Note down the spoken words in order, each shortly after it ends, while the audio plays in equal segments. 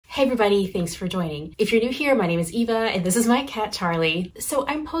Hey everybody, thanks for joining. If you're new here, my name is Eva and this is my cat Charlie. So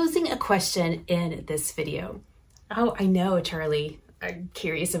I'm posing a question in this video. Oh, I know, Charlie. I'm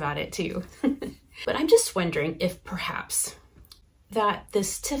curious about it too. But I'm just wondering if perhaps that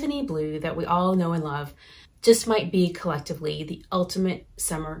this Tiffany blue that we all know and love just might be collectively the ultimate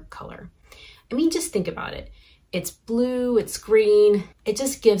summer color. I mean, just think about it. It's blue, it's green, it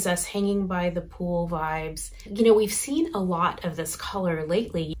just gives us hanging by the pool vibes. You know, we've seen a lot of this color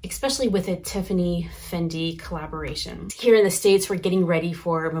lately, especially with a Tiffany Fendi collaboration. Here in the States, we're getting ready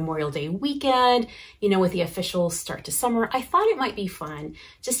for Memorial Day weekend, you know, with the official start to summer. I thought it might be fun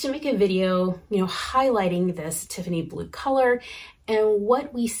just to make a video, you know, highlighting this Tiffany blue color and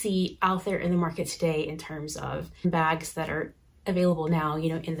what we see out there in the market today in terms of bags that are available now, you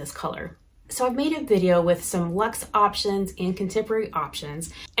know, in this color. So I've made a video with some luxe options and contemporary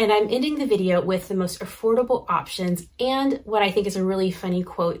options, and I'm ending the video with the most affordable options and what I think is a really funny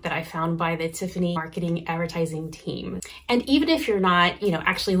quote that I found by the Tiffany marketing advertising team. And even if you're not, you know,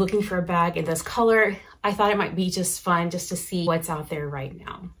 actually looking for a bag in this color, I thought it might be just fun just to see what's out there right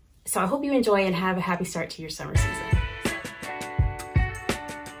now. So I hope you enjoy and have a happy start to your summer season.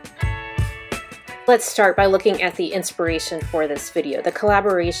 Let's start by looking at the inspiration for this video, the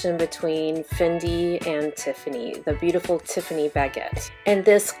collaboration between Fendi and Tiffany, the beautiful Tiffany baguette. And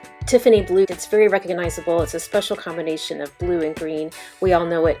this Tiffany blue, it's very recognizable. It's a special combination of blue and green. We all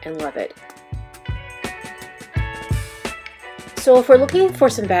know it and love it. So if we're looking for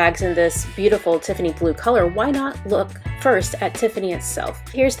some bags in this beautiful Tiffany blue color, why not look first at Tiffany itself?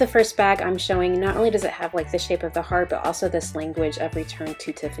 Here's the first bag I'm showing. Not only does it have like the shape of the heart, but also this language of return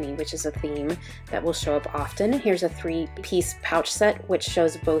to Tiffany, which is a theme that will show up often. Here's a 3-piece pouch set, which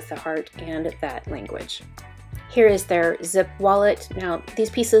shows both the heart and that language. Here is their zip wallet. Now, these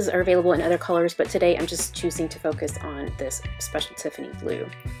pieces are available in other colors, but today I'm just choosing to focus on this special Tiffany blue.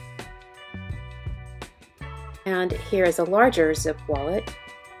 And here is a larger zip wallet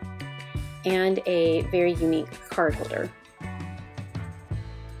and a very unique card holder.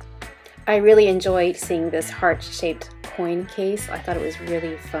 I really enjoyed seeing this heart-shaped coin case. I thought it was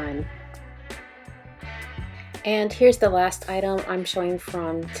really fun. And here's the last item I'm showing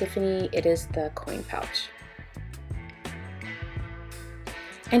from Tiffany. It is the coin pouch.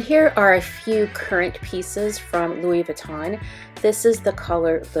 And here are a few current pieces from Louis Vuitton. This is the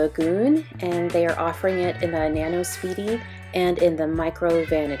color Lagoon, and they are offering it in the Nano Speedy and in the Micro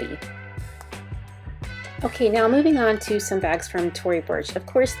Vanity. Okay, now moving on to some bags from Tory Burch. Of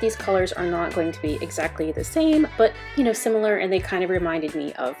course, these colors are not going to be exactly the same, but you know, similar, and they kind of reminded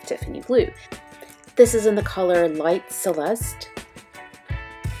me of Tiffany blue. This is in the color Light Celeste.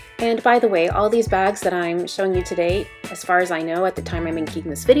 And by the way, all these bags that I'm showing you today, as far as I know at the time I'm making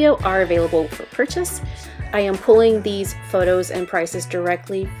this video, are available for purchase. I am pulling these photos and prices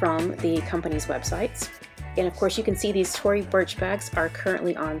directly from the company's websites. And of course, you can see these Tory Burch bags are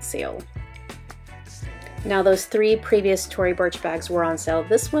currently on sale. Now, those 3 previous Tory Burch bags were on sale.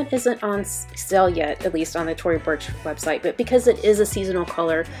 This one isn't on sale yet, at least on the Tory Burch website, but because it is a seasonal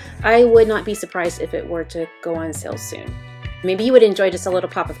color, I would not be surprised if it were to go on sale soon. Maybe you would enjoy just a little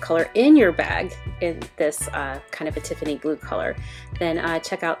pop of color in your bag in this kind of a Tiffany blue color. Then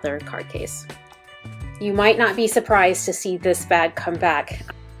check out their card case. You might not be surprised to see this bag come back.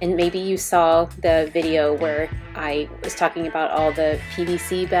 And maybe you saw the video where I was talking about all the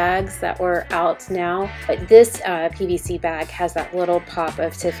PVC bags that were out now. But this PVC bag has that little pop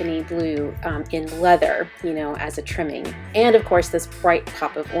of Tiffany blue in leather, you know, as a trimming. And of course, this bright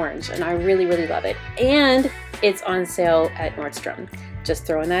pop of orange. And I really, really love it. And it's on sale at Nordstrom. Just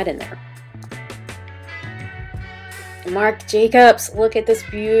throwing that in there. Marc Jacobs, look at this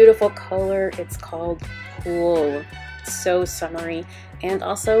beautiful color. It's called Cool. It's so summery and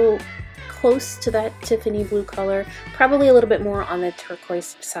also close to that Tiffany blue color. Probably a little bit more on the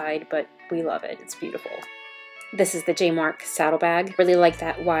turquoise side, but we love it. It's beautiful. This is the J. Marc saddle bag. Really like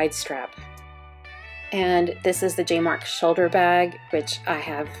that wide strap. And this is the J. Marc shoulder bag, which I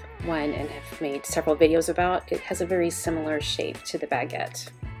have one and have made several videos about. It has a very similar shape to the baguette.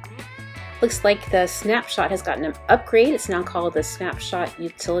 Looks like the Snapshot has gotten an upgrade. It's now called the Snapshot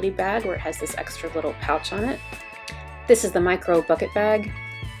utility bag, where it has this extra little pouch on it. This is the micro bucket bag.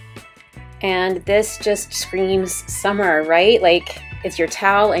 And this just screams summer, right? Like it's your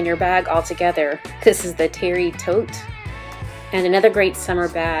towel and your bag all together. This is the Terry tote. And another great summer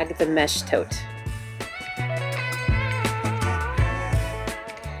bag, the mesh tote.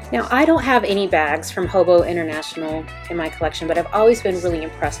 Now, I don't have any bags from Hobo International in my collection, but I've always been really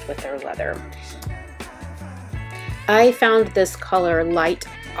impressed with their leather. I found this color Light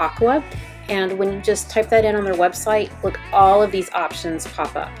Aqua, And when you just type that in on their website, look, all of these options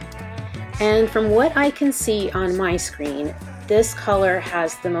pop up. And from what I can see on my screen, this color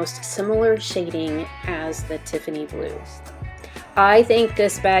has the most similar shading as the Tiffany blue. I think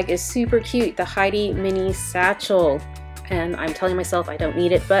this bag is super cute, the Heidi Mini Satchel. And I'm telling myself I don't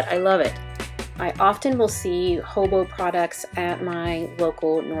need it, but I love it. I often will see hobo products at my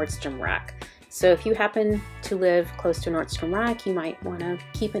local Nordstrom rack. So if you happen to live close to a Nordstrom rack, you might want to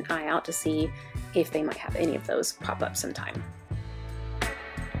keep an eye out to see if they might have any of those pop up sometime.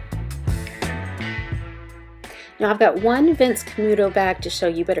 Now I've got one Vince Camuto bag to show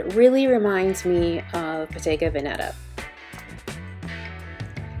you, but it really reminds me of Bottega Veneta.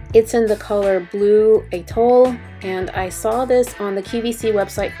 It's in the color Blue Atoll, and I saw this on the QVC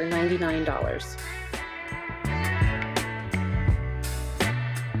website for $99.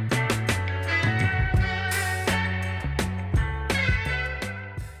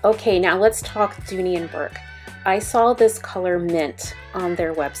 Okay, now let's talk Dooney & Bourke. I saw this color mint on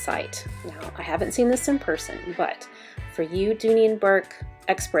their website. Now, I haven't seen this in person, but for you Dooney & Bourke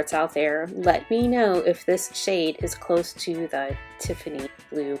experts out there, let me know if this shade is close to the Tiffany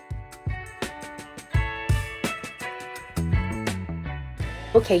blue.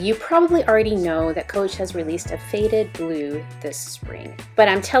 Okay, you probably already know that Coach has released a faded blue this spring, but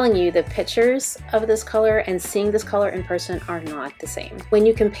I'm telling you, the pictures of this color and seeing this color in person are not the same. When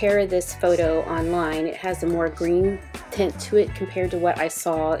you compare this photo online, it has a more green tint to it compared to what I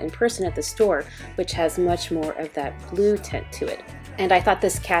saw in person at the store, which has much more of that blue tint to it. And I thought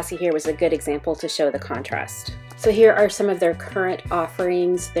this Cassie here was a good example to show the contrast. So here are some of their current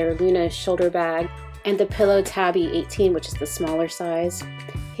offerings, their Luna shoulder bag, and the Pillow Tabby 18, which is the smaller size.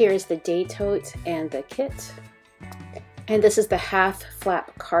 Here's the day tote and the kit. And this is the half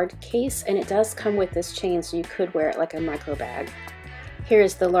flap card case, and it does come with this chain so you could wear it like a micro bag.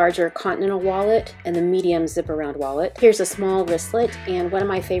 Here's the larger Continental wallet and the medium zip around wallet. Here's a small wristlet, and one of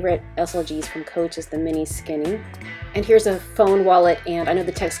my favorite SLGs from Coach is the Mini Skinny. And here's a phone wallet, and I know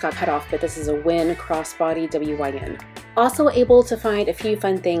the text got cut off, but this is a Win Crossbody WYN. Also able to find a few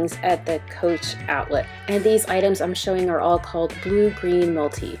fun things at the Coach outlet. And these items I'm showing are all called Blue-Green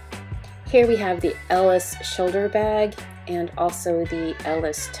Multi. Here we have the Ellis shoulder bag and also the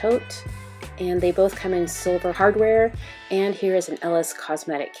Ellis tote. And they both come in silver hardware. And here is an Ellis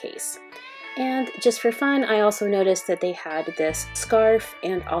cosmetic case. And just for fun, I also noticed that they had this scarf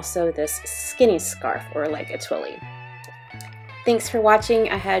and also this skinny scarf, or like a twilly. Thanks for watching.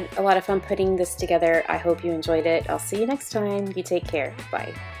 I had a lot of fun putting this together. I hope you enjoyed it. I'll see you next time. You take care.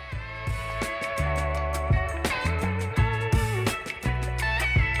 Bye.